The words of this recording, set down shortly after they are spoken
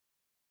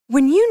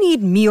When you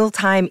need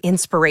mealtime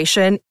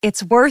inspiration,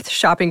 it's worth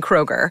shopping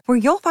Kroger, where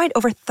you'll find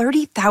over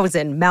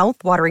 30,000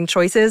 mouth-watering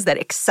choices that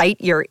excite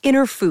your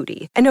inner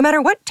foodie. And no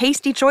matter what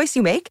tasty choice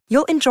you make,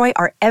 you'll enjoy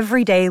our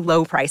everyday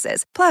low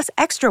prices, plus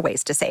extra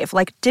ways to save,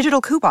 like digital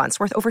coupons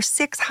worth over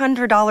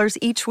 $600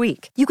 each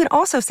week. You can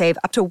also save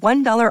up to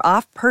 $1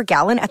 off per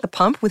gallon at the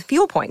pump with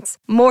fuel points.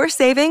 More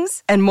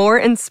savings and more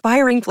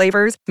inspiring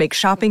flavors make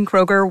shopping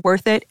Kroger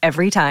worth it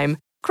every time.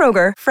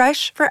 Kroger,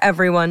 fresh for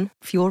everyone.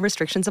 Fuel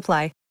restrictions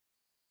apply.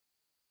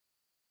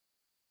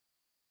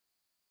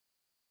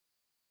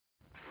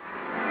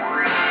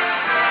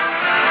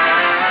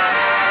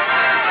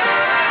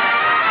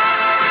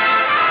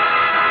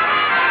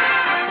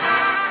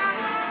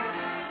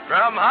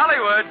 From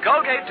Hollywood,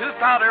 Colgate Tooth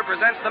Powder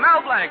presents The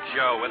Mel Blanc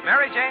Show with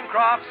Mary Jane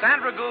Croft,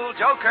 Sandra Gould,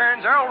 Joe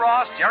Kearns, Earl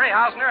Ross, Jerry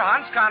Hausner,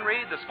 Hans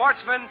Conried, the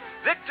Sportsman,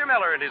 Victor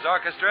Miller and his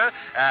orchestra,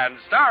 and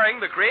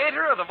starring the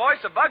creator of the voice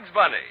of Bugs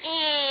Bunny.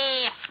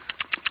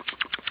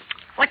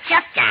 What's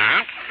up,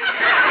 Doc?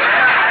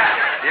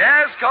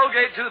 Yes,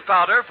 Colgate Tooth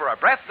Powder for a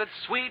breath that's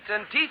sweet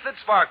and teeth that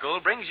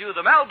sparkle brings you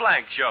The Mel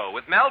Blanc Show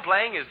with Mel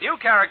playing his new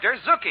character,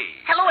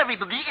 Zookie. Hello,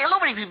 everybody. Hello,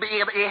 everybody.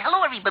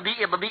 Hello, everybody.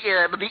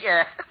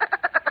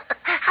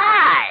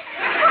 Hi.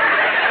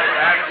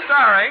 And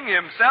starring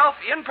himself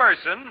in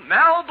person,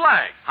 Mel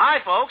Blanc. Hi,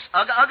 folks.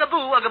 Ugga, ugga, boo,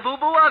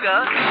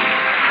 ugga.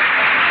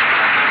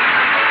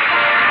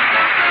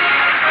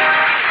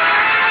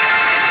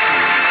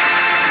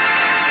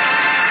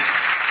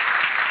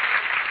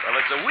 Well,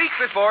 it's a week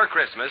before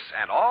Christmas,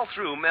 and all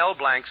through Mel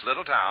Blanc's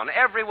little town,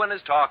 everyone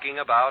is talking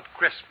about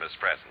Christmas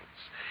presents.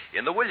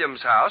 In the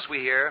Williams house, we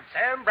hear,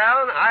 Sam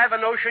Brown, I've a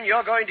notion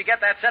you're going to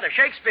get that set of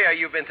Shakespeare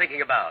you've been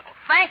thinking about.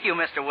 Thank you,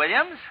 Mr.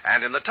 Williams.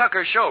 and in the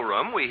Tucker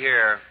showroom, we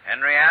hear,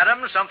 Henry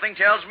Adams, something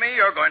tells me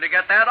you're going to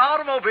get that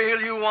automobile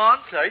you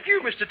want. Thank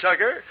you, Mr.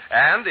 Tucker.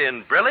 and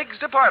in Brillig's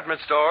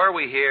department store,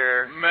 we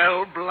hear,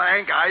 Mel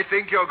Blanc, I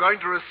think you're going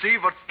to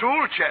receive a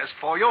tool chest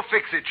for your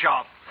fix-it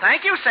shop.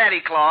 Thank you, Santa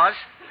Claus.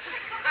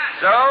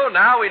 So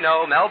now we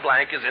know Mel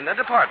Blanc is in the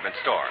department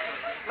store.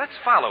 Let's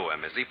follow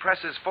him as he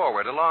presses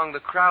forward along the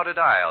crowded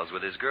aisles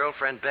with his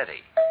girlfriend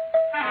Betty.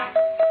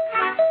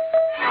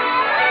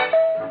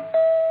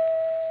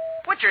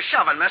 What you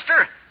shoving,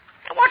 mister?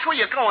 Watch where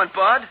you're going,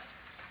 bud.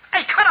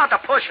 Hey, cut out the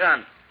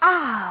pushing.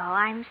 Oh,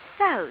 I'm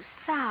so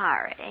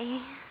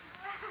sorry.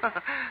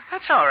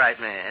 That's all right,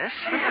 miss.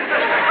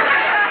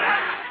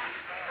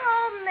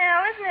 Oh,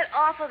 Mel, isn't it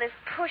awful, this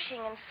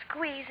pushing and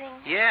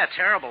squeezing? Yeah,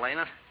 terrible, ain't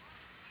it?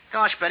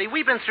 Gosh, Betty,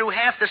 we've been through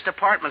half this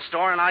department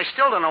store, and I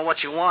still don't know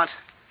what you want.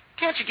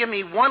 Can't you give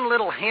me one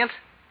little hint?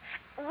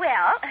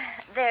 Well,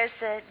 there's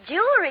the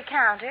jewelry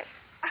counter.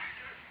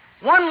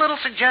 One little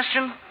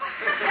suggestion?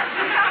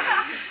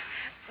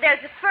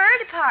 There's the fur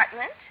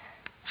department.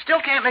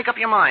 Still can't make up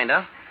your mind,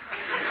 huh?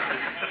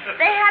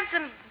 They have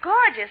some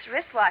gorgeous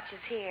wristwatches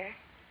here.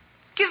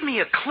 Give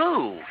me a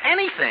clue.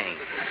 Anything.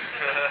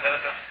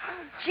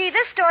 Gee,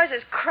 this store's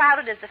as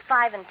crowded as the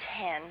 5 and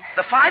 10.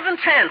 The 5 and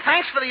 10.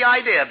 Thanks for the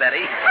idea,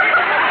 Betty.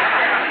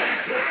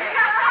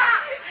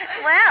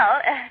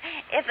 Well,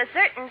 if a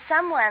certain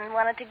someone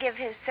wanted to give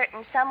his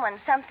certain someone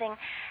something,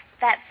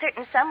 that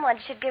certain someone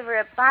should give her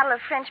a bottle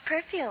of French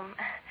perfume.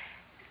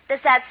 Does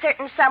that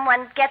certain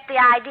someone get the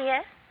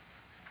idea?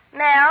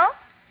 Mel?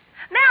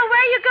 Mel,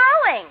 where are you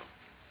going?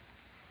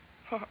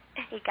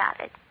 He got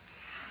it.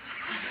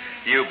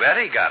 You bet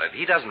he got it.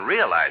 He doesn't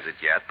realize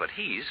it yet, but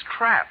he's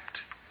trapped.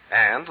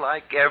 And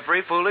like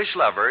every foolish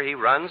lover, he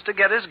runs to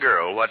get his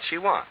girl what she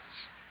wants.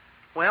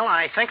 Well,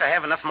 I think I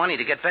have enough money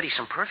to get Betty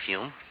some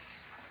perfume.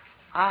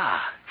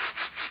 Ah.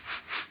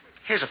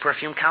 Here's a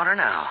perfume counter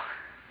now.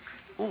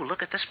 Ooh,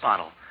 look at this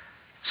bottle.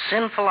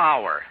 Sinful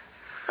Hour.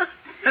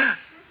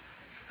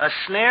 A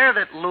snare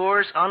that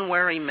lures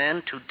unwary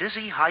men to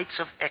dizzy heights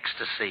of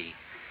ecstasy.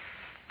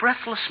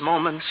 Breathless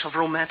moments of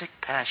romantic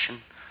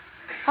passion.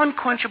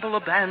 Unquenchable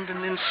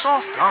abandon in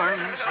soft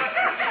arms.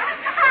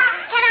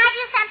 Can I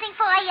do something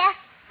for you?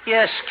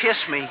 Yes, kiss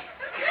me.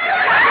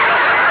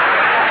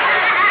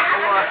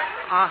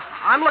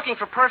 I'm looking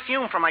for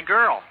perfume for my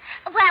girl.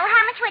 Well,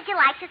 how much would you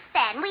like to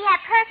spend? We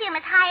have perfume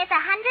as high as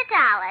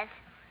 $100.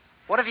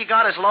 What have you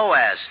got as low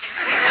as?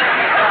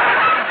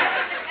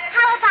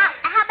 How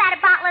about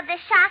a bottle of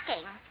this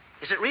Shocking?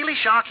 Is it really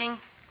shocking?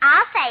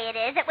 I'll say it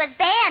is. It was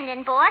banned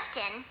in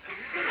Boston.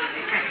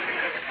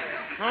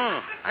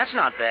 That's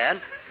not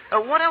bad.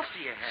 What else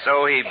do you have?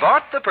 So he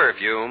bought the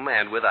perfume,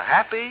 and with a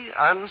happy,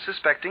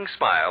 unsuspecting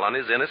smile on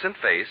his innocent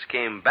face,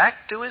 came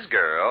back to his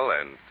girl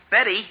and...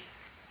 Betty,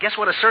 guess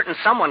what a certain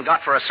someone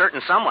got for a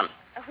certain someone?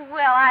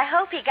 Well, I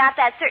hope he got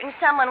that certain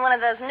someone one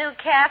of those new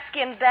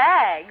calfskin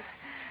bags.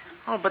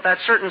 Oh, but that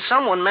certain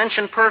someone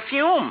mentioned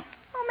perfume.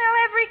 Oh, Mel,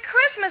 every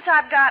Christmas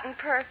I've gotten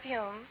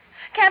perfume.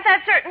 Can't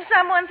that certain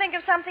someone think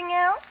of something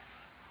else?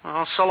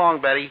 Oh, so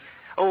long, Betty.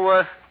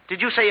 Oh, did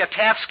you say a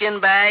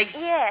calfskin bag?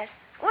 Yes.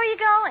 Where are you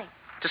going?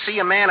 To see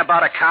a man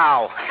about a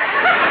cow.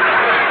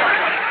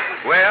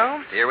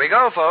 Well, here we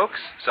go, folks.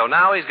 So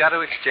now he's got to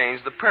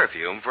exchange the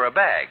perfume for a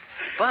bag.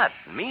 But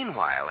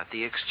meanwhile, at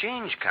the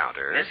exchange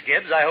counter... Miss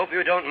Gibbs, I hope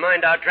you don't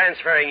mind our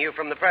transferring you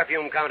from the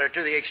perfume counter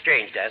to the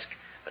exchange desk.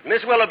 But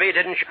Miss Willoughby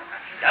didn't...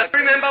 Just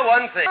remember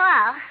one thing.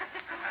 Well,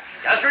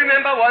 Just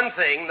remember one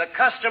thing. The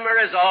customer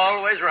is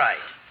always right.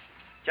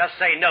 Just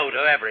say no to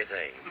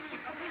everything.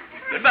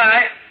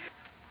 Goodbye.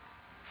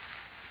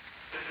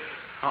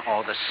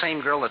 Uh-oh, the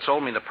same girl that's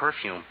owed me the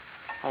perfume.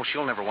 Oh,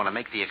 she'll never want to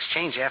make the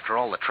exchange after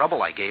all the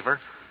trouble I gave her.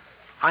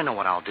 I know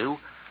what I'll do.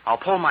 I'll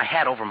pull my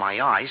hat over my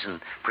eyes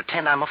and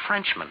pretend I'm a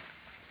Frenchman.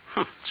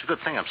 It's a good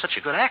thing I'm such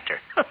a good actor.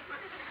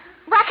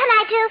 what can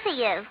I do for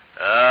you?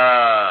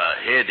 Ah,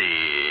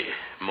 Hetty,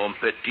 mon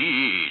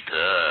petit.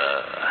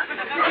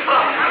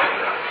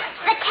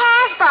 The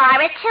Cas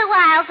bar is 2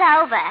 miles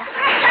over.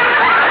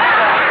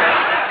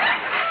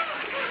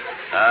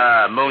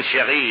 Ah, mon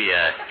chéri,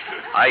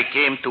 I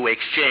came to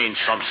exchange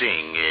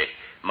something.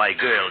 My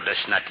girl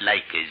does not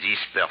like this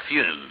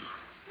perfume.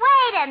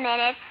 Wait a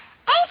minute.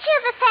 Ain't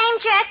you the same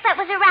jerk that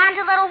was around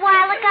a little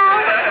while ago?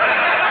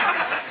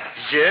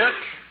 Jerk?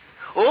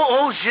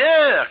 Oh,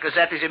 jerk.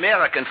 That is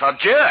American for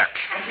jerk.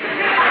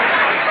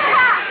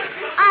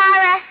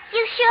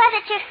 You sure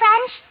that you're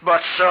French?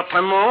 But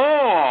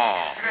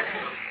certainement.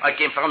 I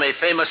came from a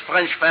famous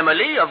French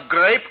family of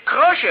grape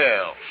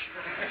crushers.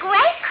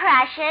 Grape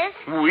crushers?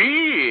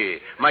 Oui.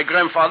 My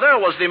grandfather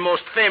was the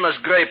most famous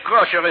grape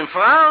crusher in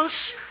France.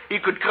 He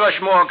could crush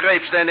more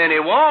grapes than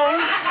anyone.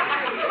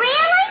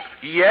 Really?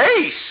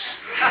 Yes.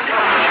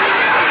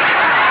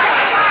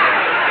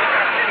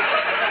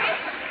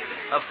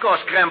 Of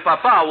course,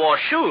 Grandpapa wore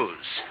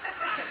shoes.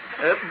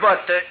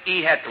 But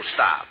he had to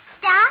stop.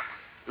 Stop?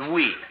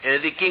 Oui.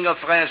 The King of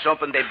France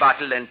opened a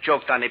bottle and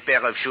choked on a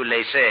pair of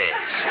shoelaces. All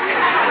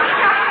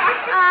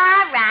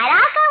right,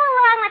 I'll go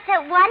along with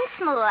it once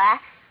more.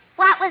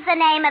 What was the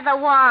name of the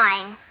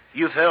wine?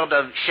 You've heard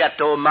of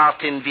Chateau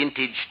Martin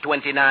Vintage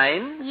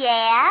 29?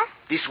 Yeah?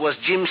 This was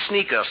Jim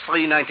Sneakers,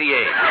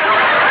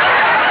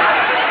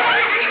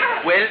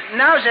 $3.98. Well,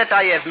 now that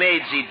I have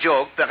made the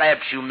joke,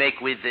 perhaps you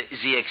make with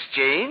the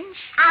exchange?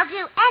 I'll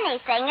do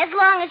anything as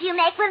long as you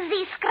make with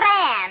the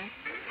scram.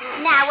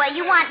 Now,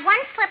 you want one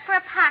slip for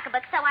a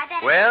pocketbook, so I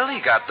better... Well, he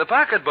got the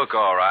pocketbook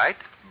all right.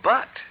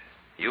 But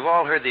you've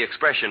all heard the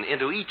expression,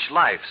 into each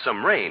life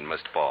some rain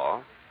must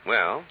fall.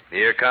 Well,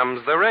 here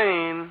comes the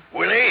rain.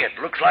 Willie, it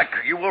looks like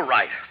you were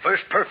right.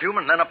 First perfume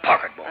and then a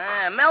pocketbook.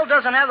 Mel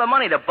doesn't have the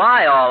money to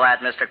buy all that,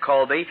 Mr.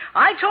 Colby.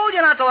 I told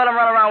you not to let him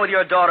run around with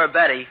your daughter,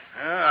 Betty.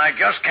 I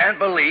just can't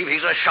believe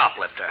he's a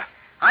shoplifter.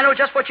 I know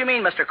just what you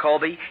mean, Mr.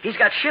 Colby. He's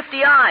got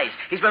shifty eyes.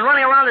 He's been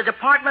running around the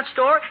department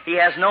store. He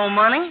has no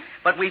money,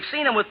 but we've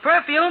seen him with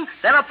perfume,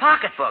 then a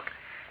pocketbook.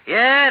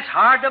 Yeah, it's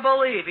hard to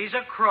believe he's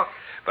a crook.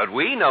 But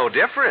we know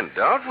different,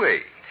 don't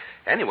we?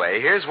 Anyway,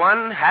 here's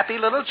one happy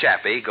little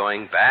chappie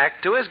going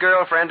back to his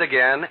girlfriend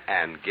again,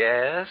 and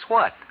guess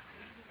what?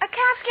 A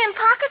calfskin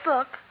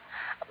pocketbook.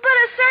 But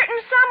a certain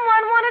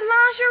someone wanted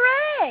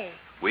lingerie.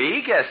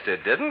 We guessed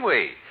it, didn't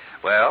we?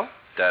 Well,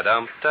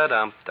 da-dum,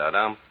 da-dum,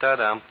 da-dum,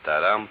 da-dum,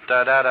 da-dum,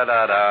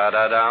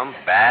 da-da-da-da-da-da-dum.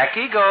 Back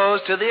he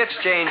goes to the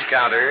exchange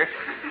counter.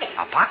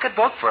 A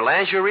pocketbook for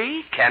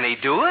lingerie? Can he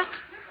do it?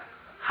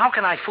 How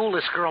can I fool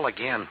this girl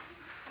again?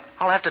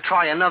 I'll have to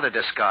try another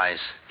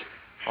disguise.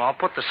 Well, I'll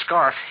put the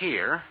scarf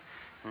here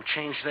and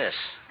change this.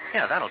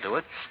 Yeah, that'll do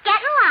it. Get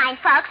in line,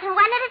 folks, and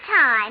one at a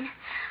time.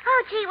 Oh,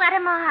 gee, what a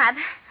mob.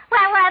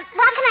 Well, what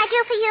can I do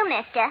for you,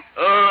 mister?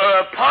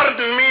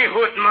 Pardon me,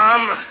 Hoot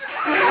Mom.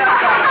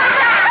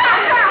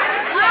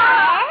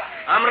 Yes?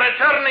 I'm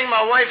returning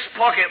my wife's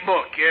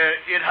pocketbook.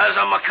 It has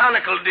a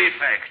mechanical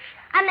defect.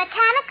 A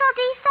mechanical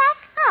defect?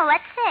 Oh,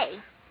 let's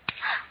see.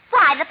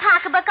 Why, the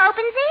pocketbook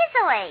opens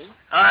easily.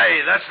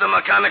 Aye, that's the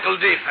mechanical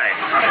defect.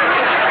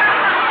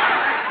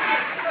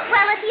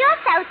 Well, if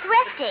you're so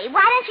thrifty,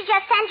 why don't you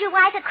just send your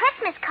wife a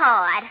Christmas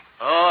card?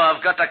 Oh,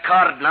 I've got a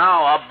card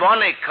now, a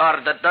bonnet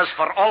card that does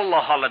for all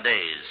the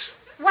holidays.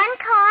 One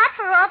card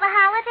for all the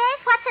holidays?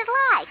 What's it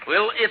like?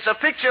 Well, it's a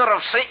picture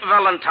of St.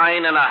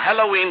 Valentine in a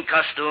Halloween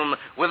costume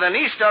with an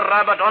Easter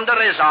rabbit under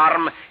his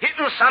arm,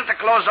 hitting Santa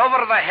Claus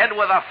over the head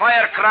with a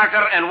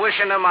firecracker and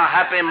wishing him a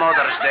happy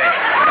Mother's Day.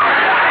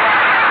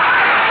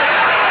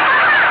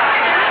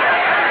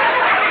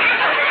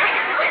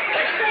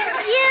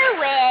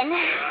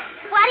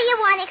 What do you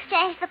want to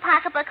exchange the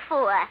pocketbook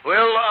for?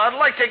 Well, I'd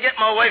like to get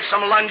my wife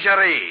some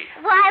lingerie.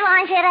 Why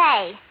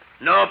lingerie?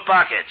 No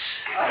pockets.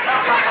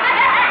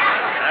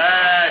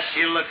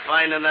 She'll look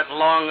fine in that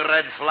long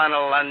red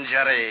flannel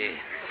lingerie.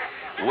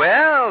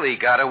 Well, he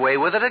got away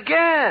with it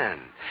again.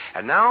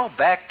 And now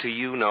back to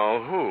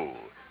you-know-who.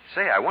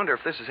 Say, I wonder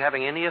if this is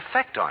having any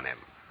effect on him.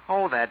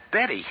 Oh, that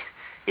Betty.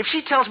 If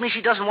she tells me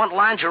she doesn't want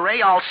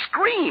lingerie, I'll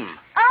scream.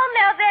 Oh,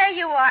 now there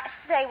you are.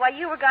 Say, while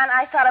you were gone,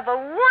 I thought of a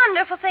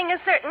wonderful thing a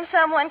certain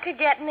someone could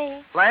get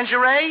me.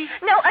 Lingerie?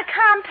 No, a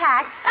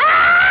compact.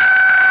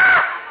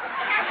 Ah!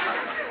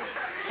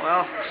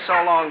 Well, so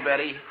long,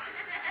 Betty.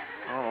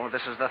 Oh,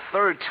 this is the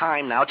third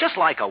time now. Just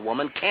like a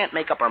woman, can't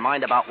make up her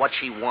mind about what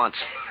she wants.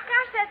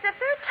 Gosh, that That's the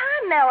third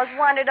time Mel has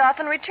wandered off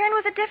and returned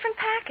with a different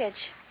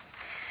package.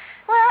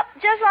 Well,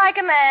 just like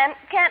a man,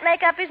 can't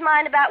make up his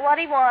mind about what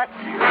he wants.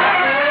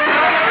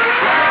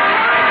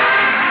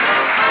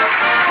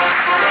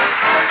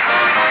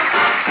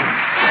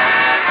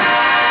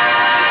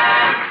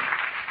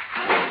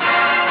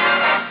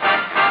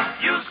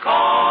 Use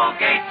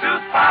Colgate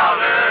tooth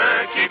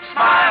powder, keep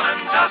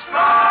smiling just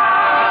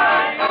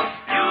right.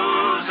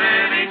 Use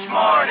it each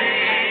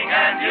morning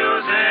and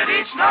use it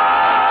each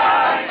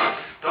night.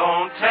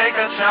 Don't take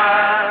a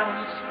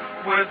chance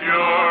with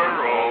your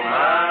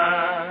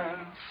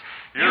romance.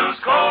 Use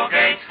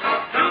Colgate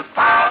tooth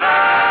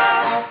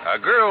powder. A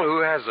girl who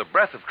has a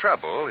breath of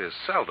trouble is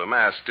seldom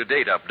asked to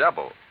date up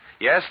double.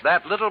 Yes,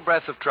 that little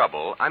breath of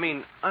trouble, I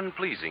mean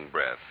unpleasing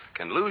breath,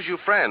 can lose you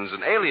friends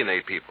and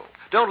alienate people.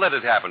 Don't let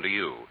it happen to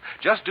you.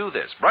 Just do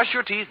this. Brush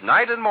your teeth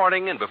night and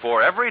morning and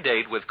before every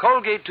date with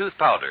Colgate tooth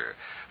powder.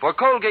 For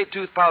Colgate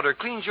tooth powder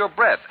cleans your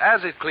breath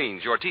as it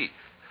cleans your teeth.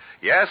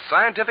 Yes,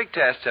 scientific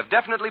tests have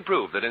definitely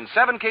proved that in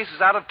 7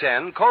 cases out of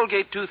 10,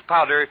 Colgate tooth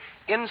powder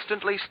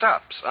instantly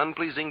stops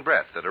unpleasing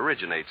breath that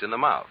originates in the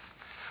mouth.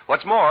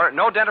 What's more,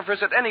 no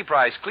dentifrice at any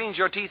price cleans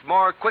your teeth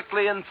more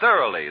quickly and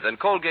thoroughly than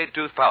Colgate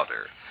tooth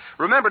powder.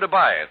 Remember to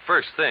buy it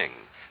first thing.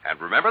 And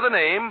remember the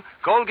name,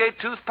 Colgate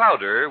tooth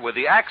powder with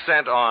the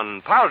accent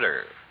on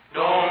powder.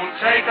 Don't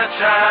take a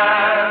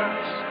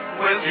chance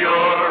with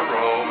your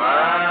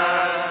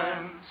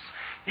romance.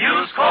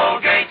 Use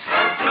Colgate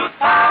tooth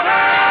powder.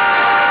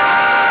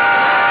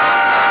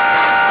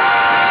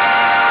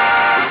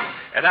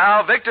 And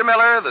now, Victor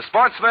Miller, the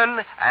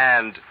sportsman,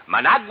 and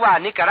Managua,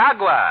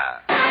 Nicaragua.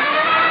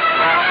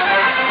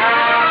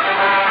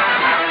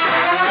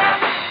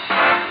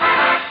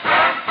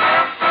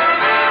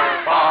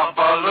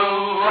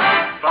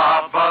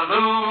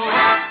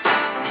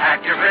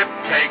 Pack your grip,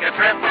 take a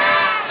trip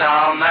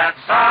down that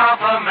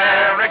South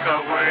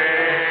America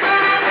way.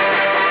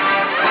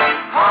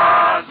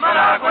 'Cause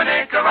Managua,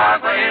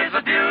 Nicaragua is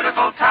a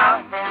beautiful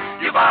town.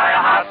 You buy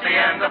a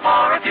hacienda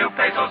for a few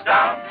pesos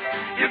down.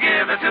 You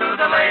give it to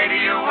the lady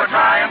you were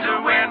trying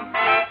to win,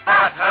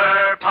 but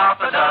her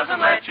papa doesn't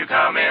let you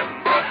come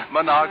in.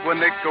 Managua,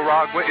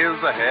 Nicaragua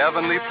is a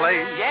heavenly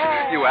place.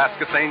 Yeah. You ask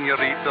a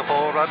senorita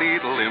for a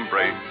little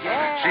embrace.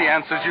 Yeah. She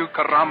answers you,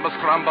 caramba,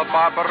 scramba,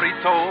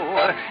 barbarito.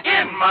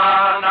 In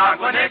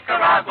Managua,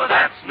 Nicaragua,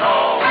 that's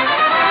no.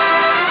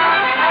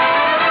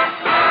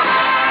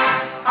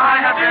 I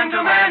have been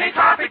to many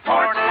tropic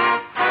ports.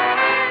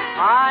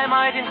 I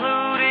might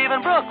include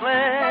even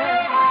Brooklyn.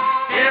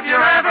 If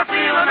you're ever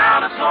feeling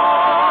out of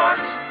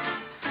sorts,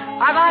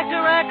 I'd like to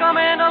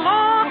recommend a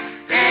look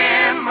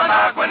in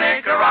Managua,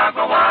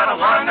 Nicaragua. What a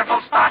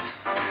wonderful spot.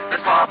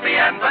 There's coffee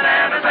and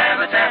bananas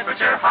and the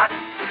temperature hot.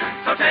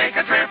 So take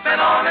a trip and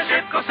on a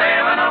ship go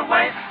sailing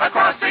away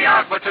across the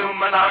agua to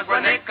Managua,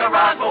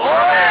 Nicaragua.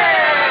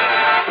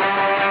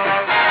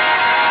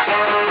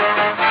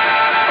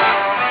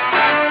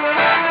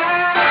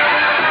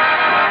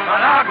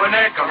 Managua,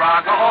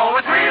 Nicaragua, oh,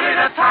 it's really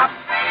the top.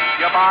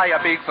 You buy a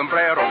big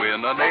sombrero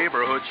in a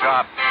neighborhood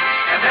shop.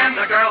 And then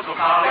the girls will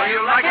follow you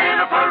like in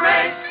a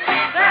parade.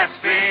 That's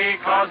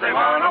because they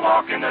want to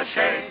walk in the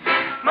shade.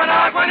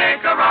 Managua,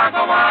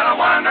 Nicaragua, what a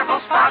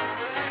wonderful spot.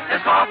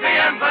 There's coffee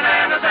and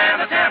bananas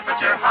and the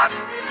temperature hot.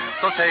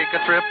 So take a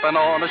trip and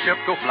on a ship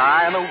go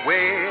flying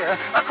away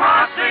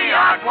across the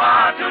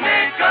agua to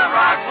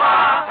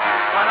Nicaragua.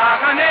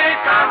 Managua,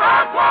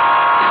 Nicaragua.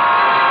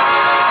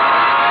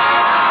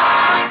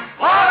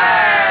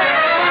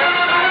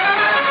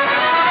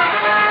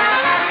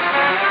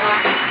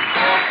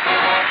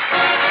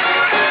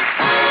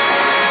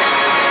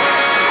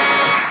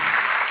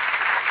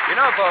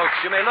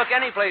 Folks, you may look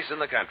any place in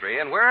the country,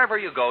 and wherever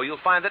you go, you'll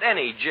find that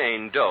any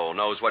Jane Doe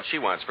knows what she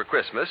wants for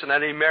Christmas, and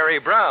any Mary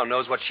Brown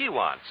knows what she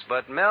wants.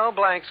 But Mel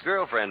Blanc's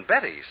girlfriend,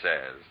 Betty,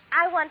 says...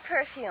 I want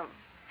perfume.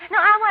 No,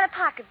 I want a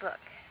pocketbook.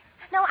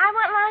 No, I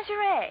want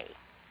lingerie.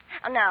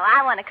 Oh, no,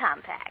 I want a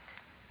compact.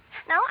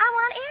 No, I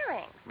want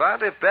earrings.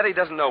 But if Betty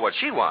doesn't know what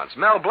she wants,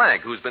 Mel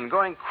Blanc, who's been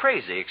going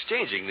crazy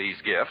exchanging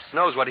these gifts,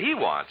 knows what he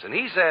wants, and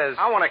he says...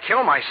 I want to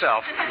kill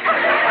myself.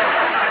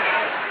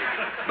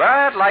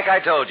 But, like I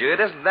told you, it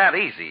isn't that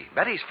easy.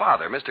 Betty's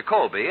father, Mr.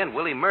 Colby, and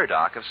Willie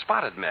Murdoch have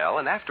spotted Mel,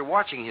 and after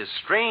watching his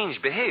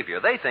strange behavior,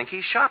 they think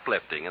he's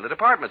shoplifting in the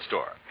department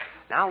store.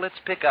 Now let's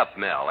pick up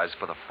Mel, as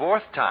for the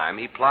 4th time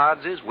he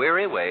plods his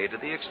weary way to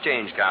the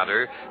exchange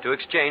counter to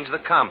exchange the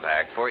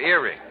compact for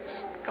earrings.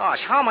 Gosh,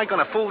 how am I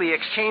going to fool the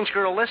exchange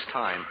girl this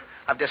time?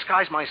 I've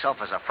disguised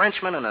myself as a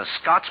Frenchman and a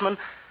Scotsman.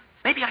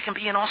 Maybe I can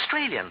be an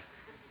Australian.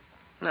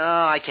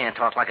 No, I can't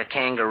talk like a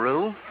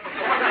kangaroo.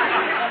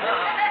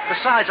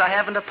 Besides, I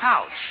haven't a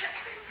pouch.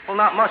 Well,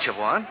 not much of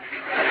one.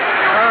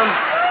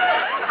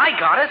 I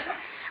got it.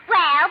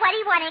 Well, what do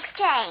you want to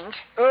exchange?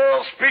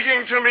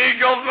 Speaking to me,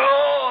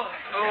 Governor.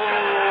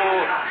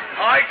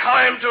 I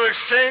came to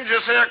exchange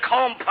this here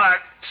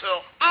compact.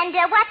 And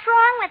what's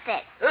wrong with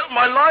it?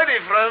 My lady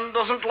friend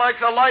doesn't like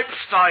the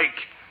lipstick.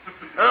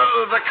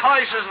 The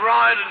case is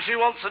right and she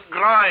wants it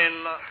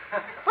grind.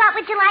 What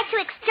would you like to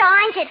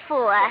exchange it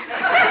for?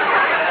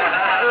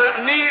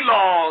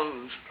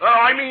 Nylons.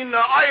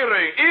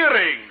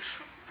 Earrings.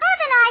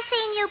 Haven't I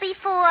seen you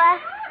before?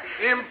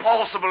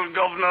 Impossible,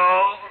 Governor.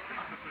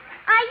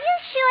 Are you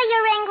sure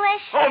you're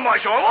English? Oh, my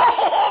sure.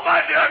 Oh,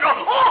 my dear.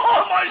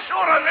 Oh, my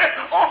sure.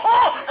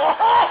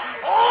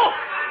 Oh.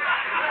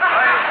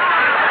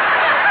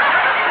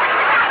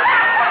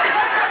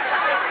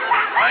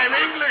 I'm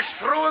English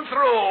through and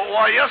through.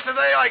 Why,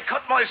 yesterday I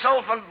cut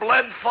myself and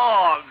bled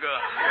fog.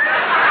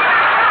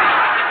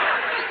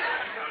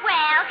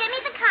 Well, give me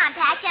the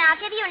compact and I'll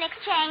give you an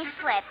exchange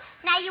slip.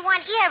 Now you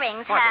want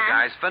earrings, What, huh? the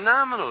guy's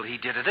phenomenal. He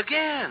did it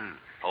again.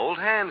 Old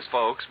hands,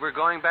 folks. We're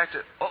going back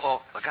to...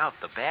 Uh-oh, look out.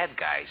 The bad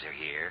guys are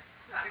here.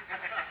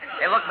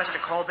 Hey, look, Mr.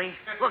 Colby.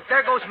 Look,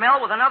 there goes Mel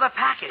with another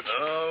package.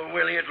 Oh,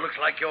 Willie, it looks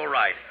like you're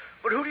right.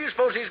 But who do you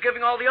suppose he's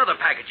giving all the other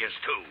packages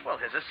to? Well,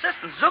 his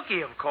assistant,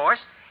 Zuki, of course.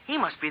 He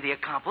must be the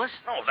accomplice.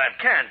 Oh, that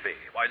can't be.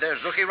 Why, there's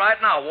Zuki right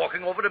now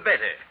walking over to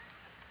Betty.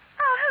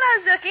 Oh,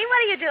 hello, Zuki. What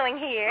are you doing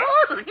here?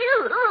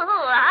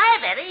 Hi,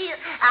 Betty.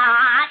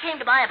 I came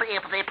to buy a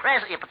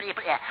present.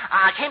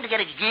 I came to get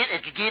a gift.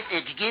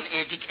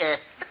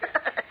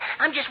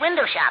 I'm just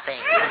window shopping.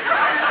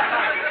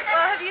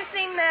 Well, have you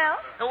seen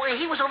Mel? Oh,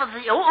 he was over the.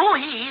 He's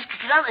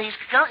on his.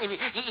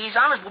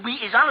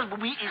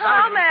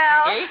 Hello,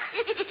 Mel.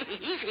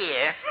 He's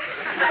here.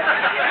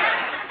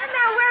 And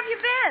now, where have you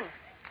been?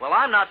 Well,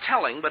 I'm not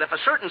telling, but if a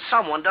certain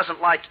someone doesn't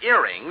like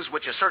earrings,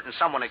 which a certain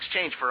someone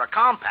exchanged for a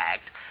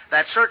compact,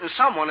 that certain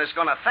someone is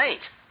going to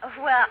faint.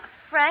 Well,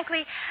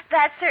 frankly,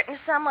 that certain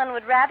someone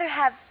would rather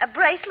have a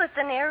bracelet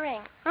than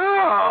earrings.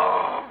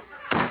 Oh.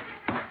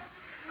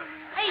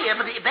 Hey,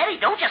 Betty,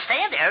 don't just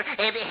stand there.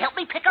 Help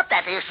me pick up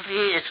that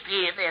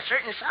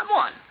certain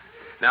someone.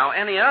 Now,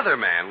 any other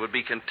man would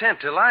be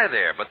content to lie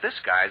there, but this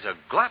guy's a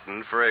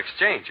glutton for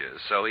exchanges,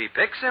 so he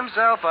picks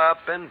himself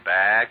up and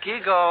back he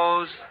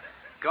goes.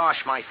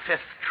 Gosh, my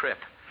 5th trip.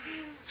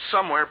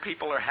 Somewhere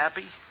people are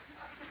happy.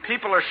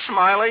 People are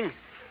smiling.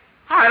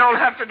 I don't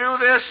have to do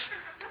this.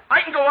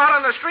 I can go out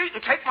on the street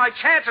and take my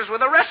chances with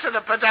the rest of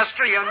the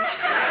pedestrians.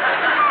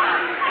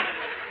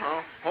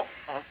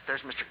 Oh,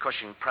 there's Mr.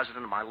 Cushing,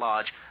 president of my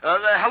lodge.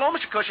 Hello,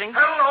 Mr. Cushing.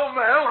 Hello,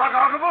 Mel.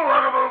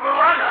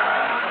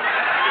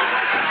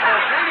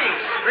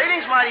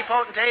 Greetings, mighty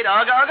potentate.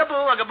 Ugga, ugga,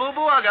 boo, ugga, boo,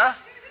 boo, ugga.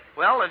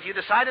 Well, have you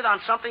decided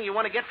on something you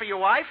want to get for your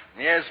wife?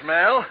 Yes,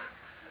 Mel.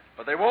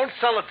 But they won't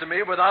sell it to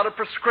me without a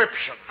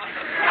prescription.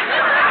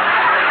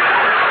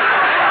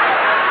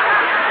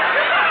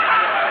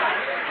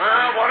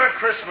 What a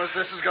Christmas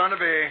this is going to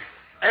be.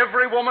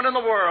 Every woman in the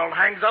world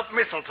hangs up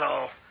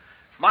mistletoe.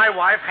 My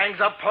wife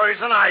hangs up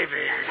poison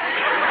ivy.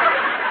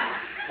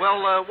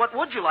 Well, what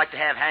would you like to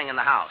have hang in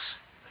the house?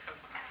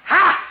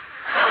 Ha!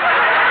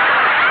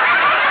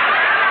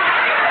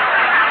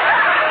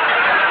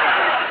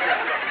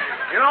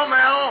 You know,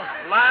 Mel,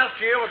 last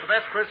year was the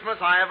best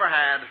Christmas I ever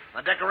had.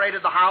 I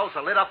decorated the house,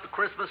 I lit up the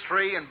Christmas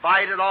tree,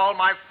 invited all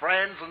my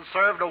friends, and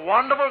served a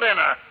wonderful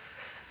dinner.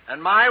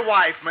 And my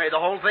wife made the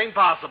whole thing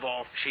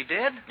possible. She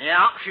did?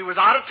 Yeah, she was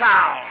out of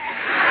town.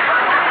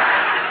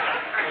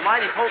 Well,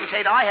 mighty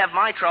potentate, I have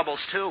my troubles,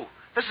 too.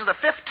 This is the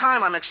 5th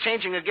time I'm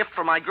exchanging a gift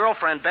for my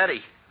girlfriend,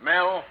 Betty.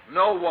 Mel,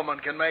 no woman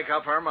can make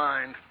up her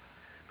mind.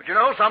 But you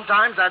know,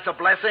 sometimes that's a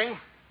blessing.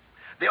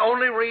 The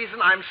only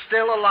reason I'm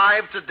still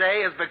alive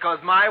today is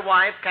because my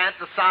wife can't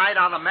decide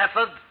on a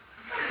method.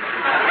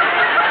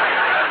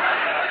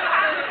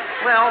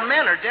 Well,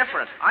 men are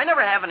different. I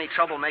never have any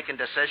trouble making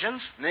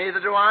decisions.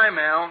 Neither do I,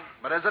 Mel.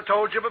 But as I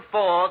told you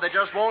before, they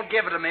just won't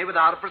give it to me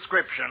without a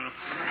prescription.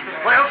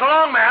 Well, so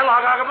long, Mel. Well,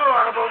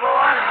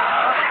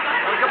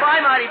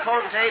 goodbye, mighty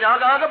potentate.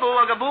 Ugga, ugga, boo,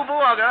 ugga, boo,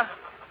 boo, ugga.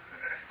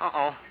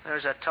 Uh-oh,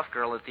 there's that tough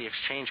girl at the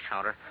exchange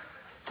counter.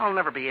 I'll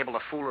never be able to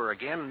fool her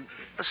again.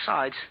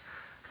 Besides,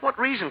 what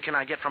reason can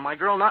I get for my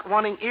girl not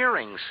wanting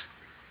earrings?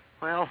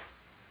 Well,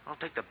 I'll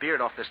take the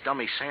beard off this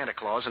dummy Santa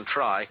Claus and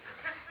try.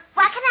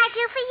 What can I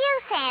do for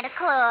you, Santa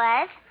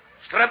Claus?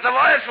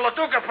 Стратовая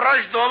слотука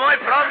прочь домой,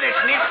 правда,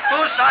 снит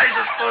 2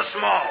 sizes too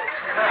small.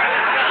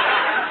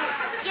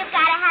 You've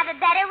got to have a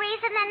better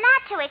reason than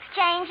that to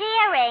exchange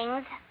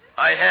earrings.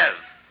 I have.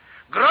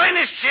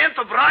 Grojny ścięt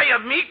obraja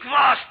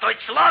mikwa, stoć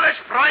slaveš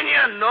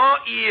pranje no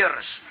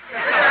ears.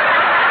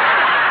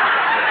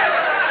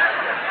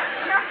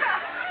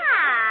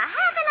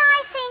 Haven't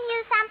I seen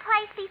you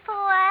someplace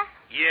before?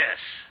 Yes.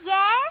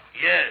 Yes?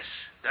 Yes.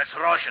 That's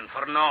Russian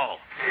for no.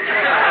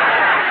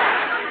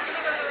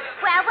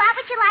 Well, what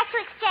would you like to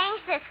exchange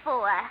this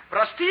for?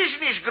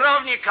 Prestižniš,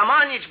 grovni,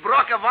 kamanič,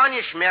 broka,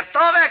 vaniš,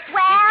 mertovek.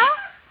 Well?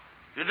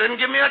 You didn't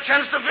give me a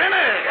chance to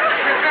finish.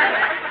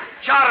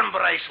 Charm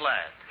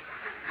bracelet.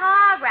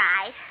 All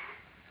right.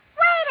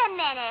 Wait a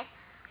minute.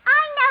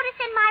 I noticed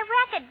in my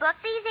record book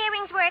these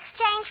earrings were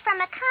exchanged from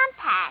a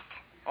compact.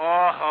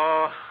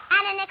 Oh.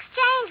 And an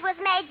exchange was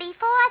made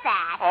before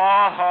that.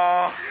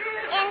 Oh.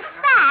 In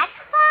fact,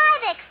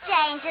 5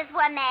 exchanges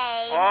were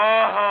made.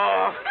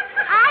 Oh.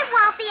 I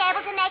won't be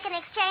able to make an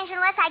exchange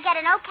unless I get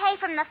an okay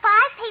from the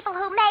 5 people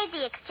who made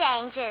the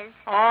exchanges.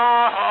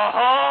 Oh.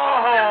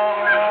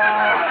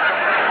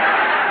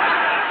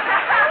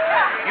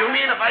 You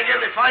mean if I I get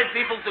the 5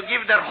 people to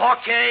give their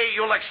hockey,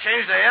 you'll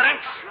exchange the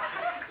earrings?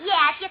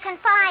 Yeah, if you can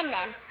find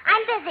them.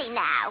 I'm busy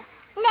now.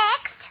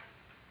 Next.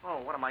 Oh,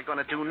 what am I going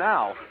to do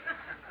now?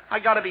 I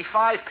got to be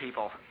 5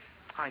 people.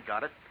 I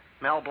got it.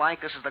 Mel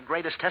Blanc, this is the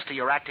greatest test of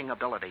your acting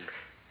ability.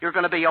 You're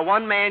going to be a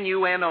one-man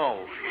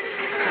UNO.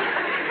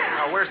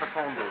 Now, where's the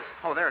phone booth?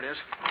 Oh, there it is.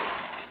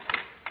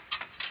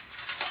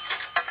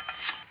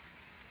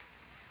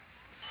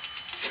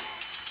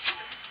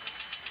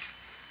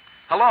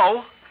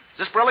 Hello?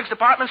 Is this Brillig's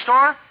department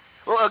store?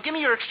 Well, give me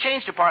your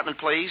exchange department,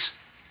 please.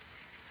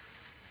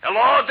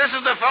 Hello, this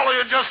is the fellow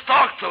you just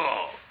talked to.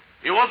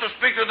 You want to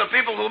speak to the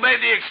people who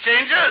made the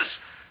exchanges?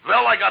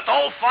 Well, I got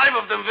all 5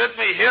 of them with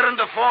me here in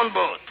the phone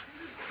booth.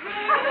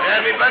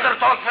 And we better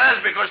talk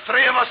fast because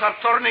 3 of us are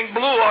turning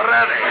blue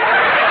already.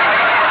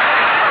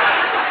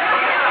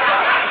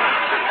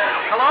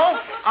 Hello?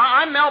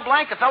 I'm Mel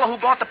Blanc, the fellow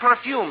who bought the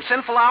perfume.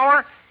 Sinful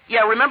Hour?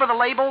 Yeah, remember the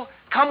label?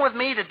 Come with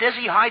me to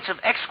dizzy heights of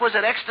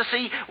exquisite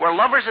ecstasy where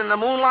lovers in the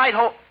moonlight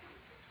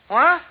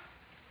What?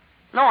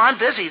 No,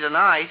 I'm busy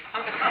tonight.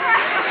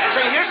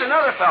 Say, here's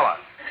another fella.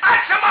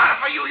 What's the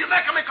matter for you? You're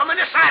making me come in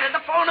the side of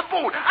the phone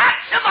booth.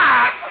 What's the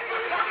matter?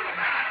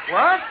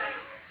 What?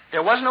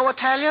 There was no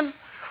Italian?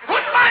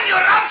 Good man,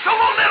 you're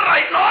absolutely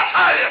right. No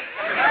Italian.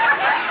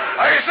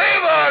 I say,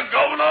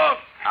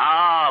 Governor.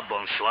 Ah,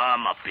 bonsoir,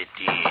 ma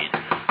petite.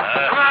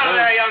 Come out of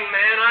there, young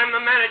man. I'm the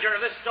manager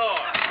of this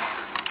store.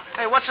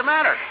 Hey, what's the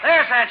matter?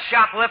 There's that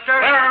shoplifter.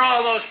 Where are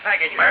all those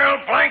packages?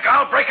 Mel Blanc,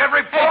 I'll break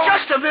every bone. Hey,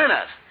 just a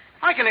minute.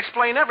 I can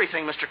explain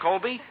everything, Mr.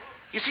 Colby.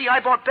 You see, I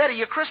bought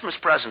Betty a Christmas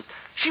present.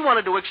 She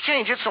wanted to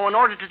exchange it, so in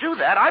order to do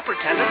that, I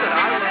pretended that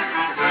I...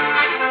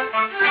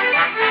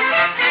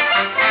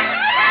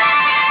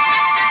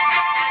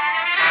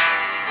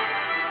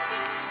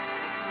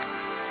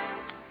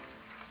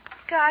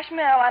 Gosh,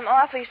 Mel, I'm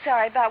awfully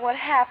sorry about what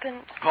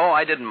happened. Oh,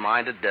 I didn't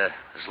mind it,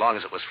 as long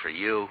as it was for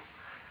you.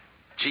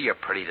 Gee, you're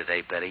pretty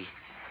today, Betty.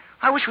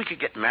 I wish we could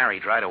get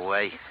married right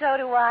away. So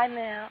do I,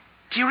 Mel.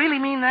 Do you really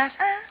mean that?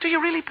 Do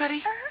you really,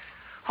 Betty?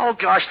 Oh,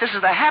 gosh, this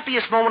is the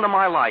happiest moment of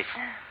my life.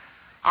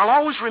 I'll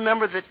always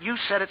remember that you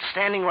said it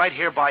standing right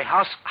here by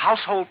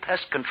Household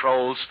Pest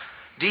Control's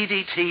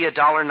DDT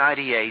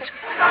 $1.98.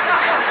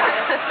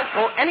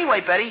 Well,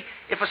 anyway, Betty,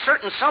 if a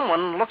certain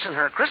someone looks in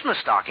her Christmas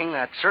stocking,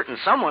 that certain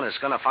someone is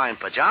going to find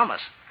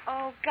pajamas.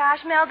 Oh,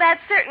 gosh, Mel,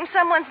 that certain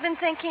someone's been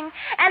thinking.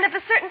 And if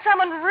a certain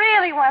someone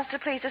really wants to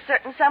please a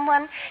certain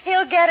someone,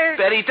 he'll get her...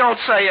 Betty, don't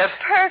say it.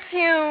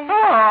 Perfume.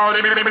 Oh.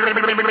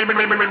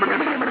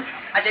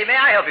 I say, may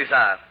I help you,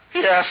 sir?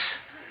 Yes.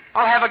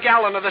 I'll have a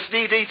gallon of this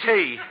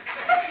DDT.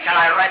 Shall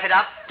I wrap it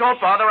up? Don't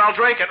bother. I'll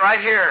drink it right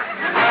here.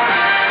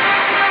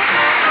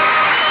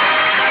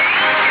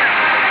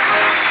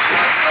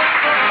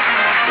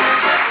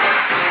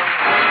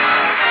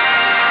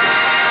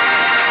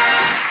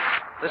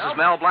 This is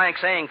Mel Blanc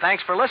saying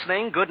thanks for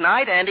listening. Good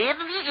night, and...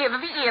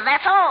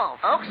 That's all,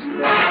 folks.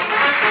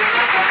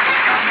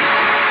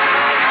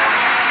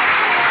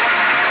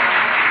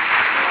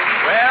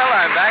 Well,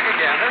 I'm back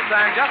again. This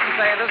time just to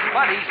say this is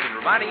Bud Easton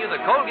reminding you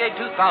that Colgate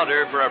Tooth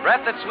Powder for a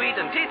breath that's sweet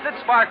and teeth that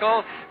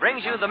sparkle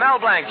brings you the Mel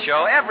Blanc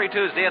Show every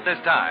Tuesday at this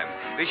time.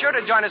 Be sure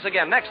to join us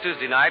again next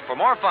Tuesday night for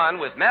more fun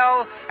with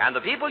Mel and the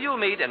people you'll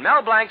meet in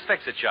Mel Blanc's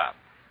Fix-It Shop.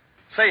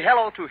 Say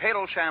hello to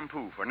Halo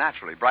Shampoo for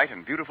naturally bright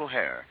and beautiful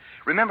hair.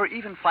 Remember,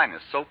 even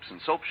finest soaps and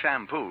soap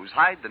shampoos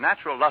hide the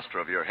natural luster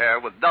of your hair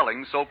with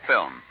dulling soap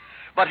film.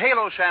 But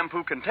Halo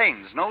Shampoo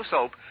contains no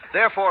soap,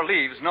 therefore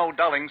leaves no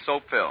dulling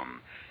soap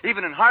film.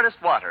 Even in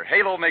hardest water,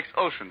 Halo makes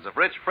oceans of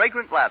rich,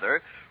 fragrant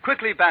lather,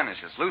 quickly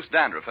banishes loose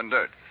dandruff and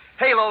dirt.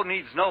 Halo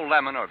needs no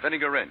lemon or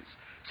vinegar rinse.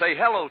 Say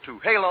hello to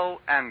Halo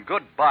and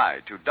goodbye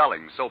to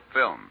dulling soap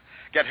film.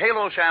 Get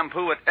Halo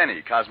Shampoo at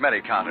any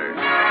cosmetic counter.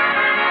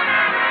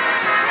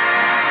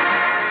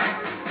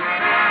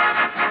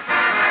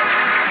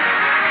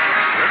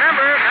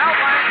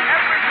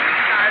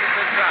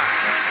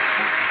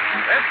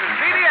 This is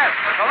CBS,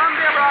 the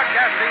Columbia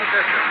Broadcasting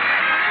System.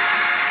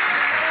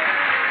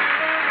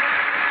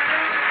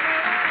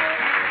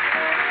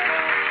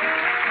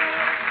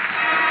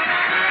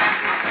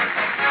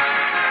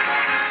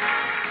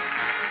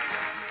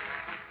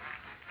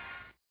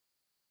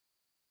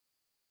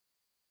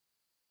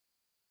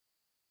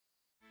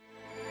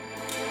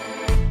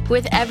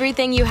 With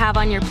everything you have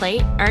on your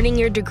plate, earning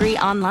your degree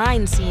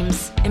online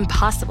seems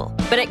impossible.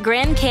 But at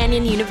Grand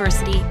Canyon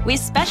University, we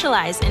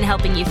specialize in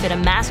helping you fit a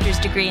master's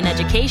degree in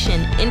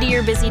education into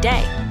your busy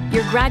day.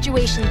 Your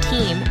graduation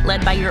team,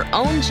 led by your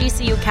own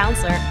GCU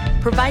counselor,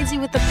 provides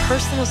you with the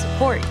personal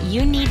support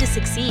you need to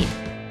succeed.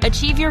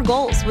 Achieve your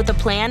goals with a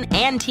plan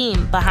and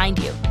team behind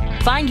you.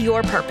 Find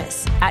your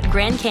purpose at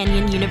Grand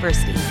Canyon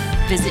University.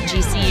 Visit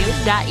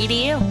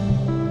gcu.edu.